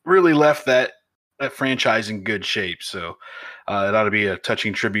really left that franchise in good shape. So it ought to be a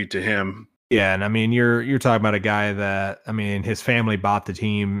touching tribute to him. Yeah, and I mean, you're talking about a guy that, I mean, his family bought the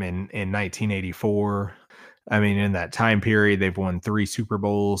team in 1984. I mean, in that time period, they've won 3 Super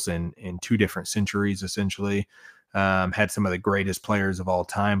Bowls in 2 different centuries, essentially. Had some of the greatest players of all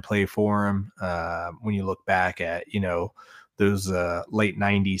time play for him. When you look back at, those late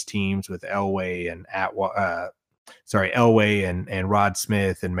 90s teams with Elway and Elway and Rod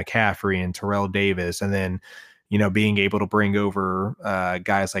Smith and McCaffrey and Terrell Davis, and then being able to bring over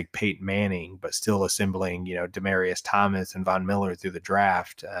guys like Peyton Manning, but still assembling, Demaryius Thomas and Von Miller through the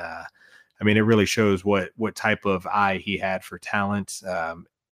draft. I mean, it really shows what type of eye he had for talent,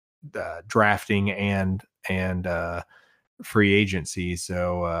 drafting and free agency.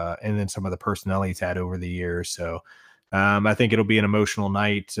 So, and then some of the personnel he's had over the years. So, I think it'll be an emotional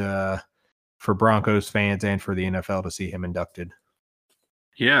night for Broncos fans and for the NFL to see him inducted.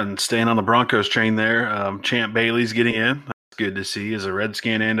 Yeah, and staying on the Broncos train there, Champ Bailey's getting in. That's good to see as a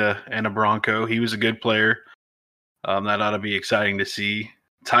Redskin and a Bronco. He was a good player. That ought to be exciting to see.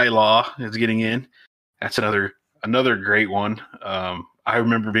 Ty Law is getting in. That's another great one. I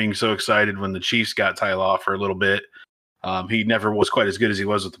remember being so excited when the Chiefs got Ty Law for a little bit. He never was quite as good as he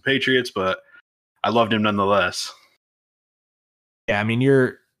was with the Patriots, but I loved him nonetheless. Yeah, I mean,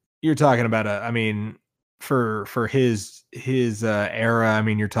 you're talking about for his era, I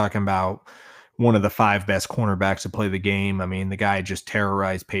mean, you're talking about one of the 5 best cornerbacks to play the game. I mean, the guy just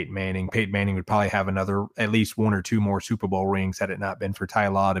terrorized Peyton Manning. Peyton Manning would probably have at least 1 or 2 more Super Bowl rings had it not been for Ty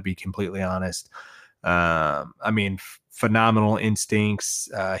Law, to be completely honest. I mean, phenomenal instincts.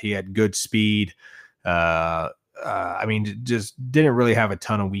 He had good speed. I mean, just didn't really have a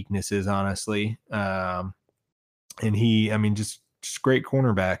ton of weaknesses, honestly. And he, I mean, just great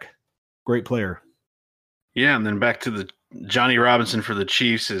cornerback, great player. Yeah, and then back to the Johnny Robinson for the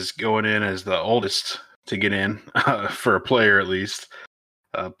Chiefs is going in as the oldest to get in for a player, at least.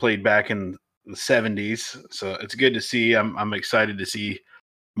 Played back in the 70s, so it's good to see. I'm excited to see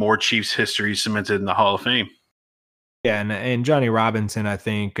more Chiefs history cemented in the Hall of Fame. Yeah, and Johnny Robinson, I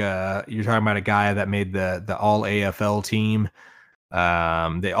think you're talking about a guy that made the All AFL team,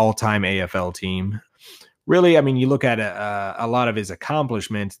 the all-time AFL team. Really, I mean, you look at a lot of his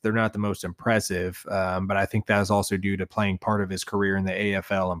accomplishments, they're not the most impressive, but I think that is also due to playing part of his career in the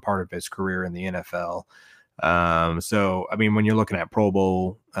AFL and part of his career in the NFL. So, I mean, when you're looking at Pro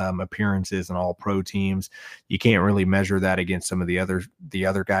Bowl appearances and all pro teams, you can't really measure that against some of the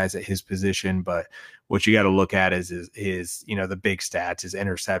other guys at his position. But what you got to look at is his the big stats, his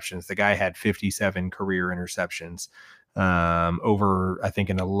interceptions. The guy had 57 career interceptions over, I think,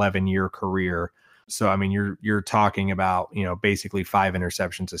 an 11-year career. So, I mean, you're talking about, basically 5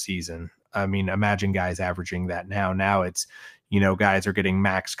 interceptions a season. I mean, imagine guys averaging that now. Now it's, guys are getting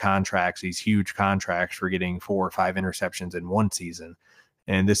max contracts, these huge contracts for getting 4 or 5 interceptions in one season.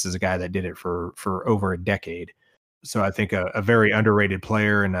 And this is a guy that did it for over a decade. So I think a very underrated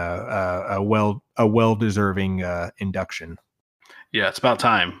player and a well deserving induction. Yeah, it's about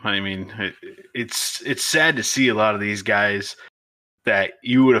time. I mean, it's sad to see a lot of these guys that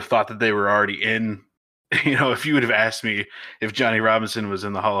you would have thought that they were already in. You know, if you would have asked me if Johnny Robinson was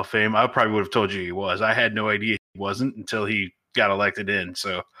in the Hall of Fame, I probably would have told you he was. I had no idea he wasn't until he got elected in.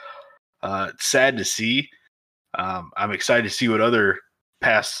 So it's sad to see. I'm excited to see what other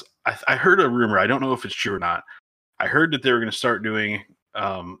past. I heard a rumor. I don't know if it's true or not. I heard that they were going to start doing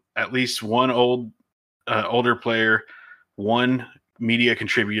at least one older player, one media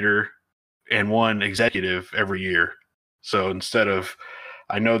contributor, and one executive every year. So instead of,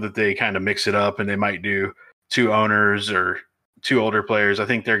 I know that they kind of mix it up and they might do two owners or two older players. I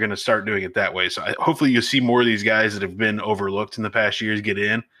think they're going to start doing it that way. So hopefully you'll see more of these guys that have been overlooked in the past years get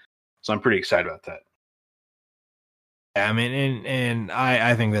in. So I'm pretty excited about that. I mean, and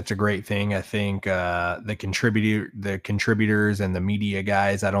I think that's a great thing. I think the contributors and the media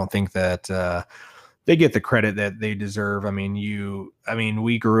guys, I don't think that they get the credit that they deserve. I mean,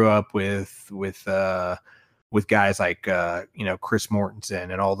 we grew up with guys like Chris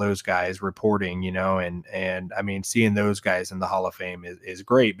Mortensen and all those guys reporting, and I mean, seeing those guys in the Hall of Fame is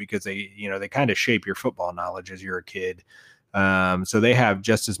great because they kind of shape your football knowledge as you're a kid. So they have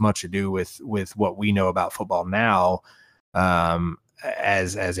just as much to do with what we know about football now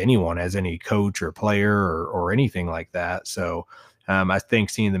as anyone, as any coach or player or anything like that. So I think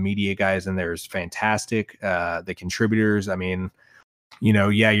seeing the media guys in there is fantastic. The contributors, I mean,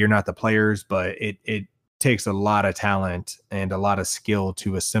 you're not the players, but it takes a lot of talent and a lot of skill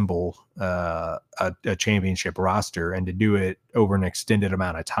to assemble a championship roster, and to do it over an extended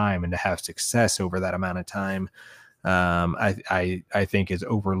amount of time and to have success over that amount of time. I think is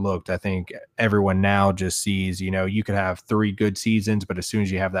overlooked. I think everyone now just sees, you could have 3 good seasons, but as soon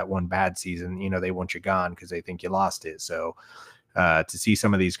as you have that one bad season, they want you gone because they think you lost it. So to see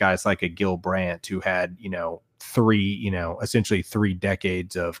some of these guys like a Gil Brandt who had, essentially 3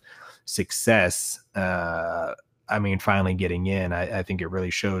 decades of success, I mean, finally getting in, I think it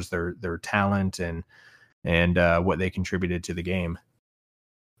really shows their talent and what they contributed to the game.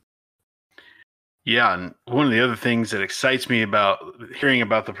 Yeah, and one of the other things that excites me about hearing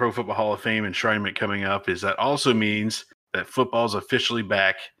about the Pro Football Hall of Fame enshrinement coming up is that also means that football is officially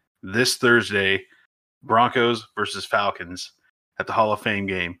back this Thursday, Broncos versus Falcons at the Hall of Fame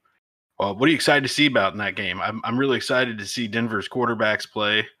game. Well, what are you excited to see about in that game? I'm really excited to see Denver's quarterbacks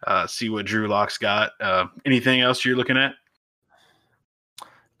play, see what Drew Lock's got. Anything else you're looking at?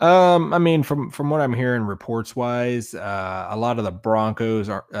 I mean, from what I'm hearing reports wise, a lot of the Broncos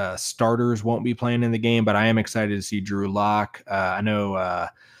starters won't be playing in the game, but I am excited to see Drew Lock. I know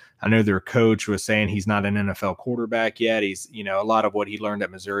their coach was saying he's not an NFL quarterback yet. He's, a lot of what he learned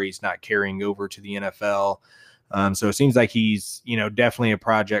at Missouri, he's not carrying over to the NFL. So it seems like he's, definitely a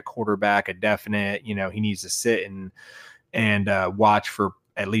project quarterback, a definite, he needs to sit and watch for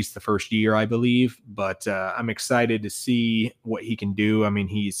at least the first year, I believe. But I'm excited to see what he can do. I mean,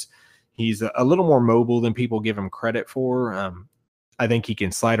 he's a little more mobile than people give him credit for. I think he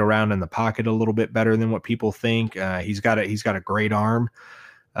can slide around in the pocket a little bit better than what people think. He's got a great arm.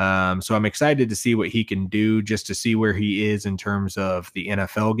 So I'm excited to see what he can do, just to see where he is in terms of the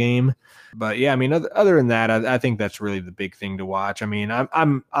NFL game. But yeah, I mean, other than that, I think that's really the big thing to watch. I mean,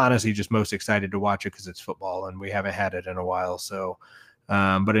 I'm honestly just most excited to watch it because it's football and we haven't had it in a while. So,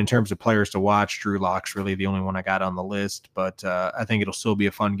 but in terms of players to watch, Drew Lock's really the only one I got on the list. But I think it'll still be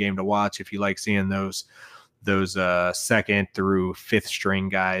a fun game to watch if you like seeing those second through fifth string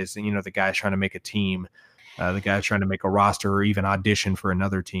guys, and the guys trying to make a team. The guys trying to make a roster or even audition for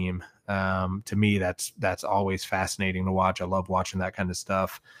another team. To me, that's always fascinating to watch. I love watching that kind of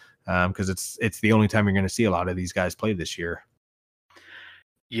stuff because it's the only time you're going to see a lot of these guys play this year.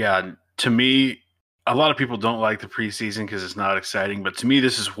 Yeah, to me, a lot of people don't like the preseason because it's not exciting, but to me,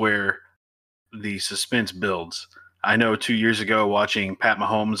 this is where the suspense builds. I know 2 years ago, watching Pat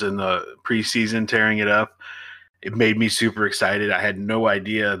Mahomes in the preseason tearing it up, it made me super excited. I had no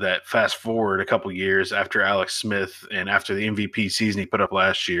idea that fast forward a couple years after Alex Smith and after the MVP season he put up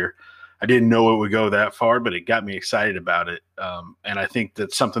last year, I didn't know it would go that far, but it got me excited about it. And I think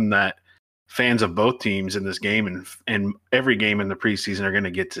that's something that fans of both teams in this game and every game in the preseason are going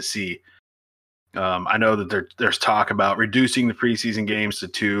to get to see. I know that there's talk about reducing the preseason games to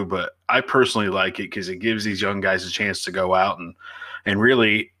 2, but I personally like it because it gives these young guys a chance to go out and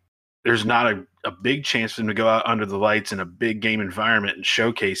really there's not a big chance for them to go out under the lights in a big game environment and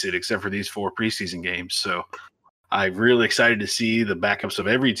showcase it except for these 4 preseason games. So I'm really excited to see the backups of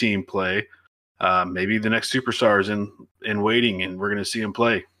every team play. Maybe the next superstars in waiting, and we're going to see them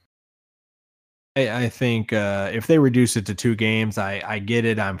play. I think if they reduce it to 2 games, I get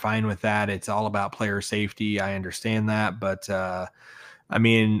it. I'm fine with that. It's all about player safety. I understand that, but I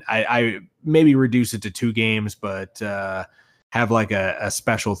mean, I maybe reduce it to 2 games, but have like a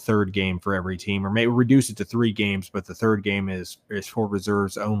special third game for every team, or maybe reduce it to 3 games, but the third game is for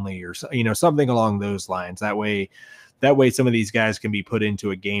reserves only, or something along those lines. That way, some of these guys can be put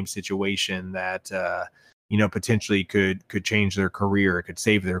into a game situation that potentially could change their career. It could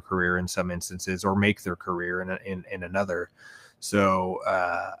save their career in some instances, or make their career in another. So,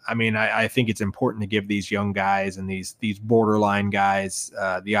 I mean, I think it's important to give these young guys and these borderline guys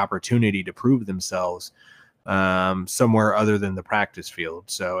the opportunity to prove themselves somewhere other than the practice field.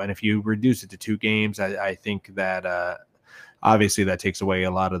 So, and if you reduce it to 2 games, I think that obviously that takes away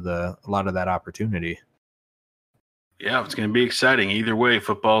a lot of that opportunity. Yeah, it's going to be exciting. Either way,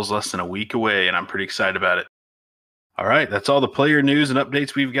 football's less than a week away, and I'm pretty excited about it. All right, that's all the player news and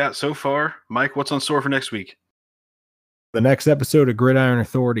updates we've got so far. Mike, what's on store for next week? The next episode of Gridiron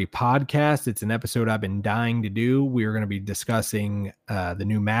Authority podcast, it's an episode I've been dying to do. We are going to be discussing the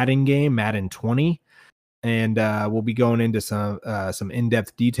new Madden game, Madden 20, and we'll be going into some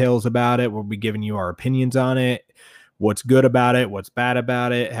in-depth details about it. We'll be giving you our opinions on it, what's good about it, what's bad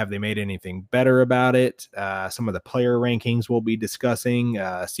about it, have they made anything better about it, some of the player rankings we'll be discussing,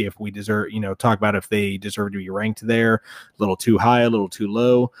 see if we deserve, talk about if they deserve to be ranked there, a little too high, a little too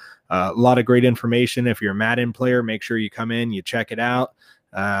low. A lot of great information. If you're a Madden player, make sure you come in, you check it out,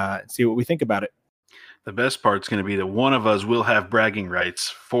 see what we think about it. The best part's going to be that one of us will have bragging rights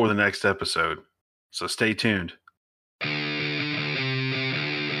for the next episode. So stay tuned.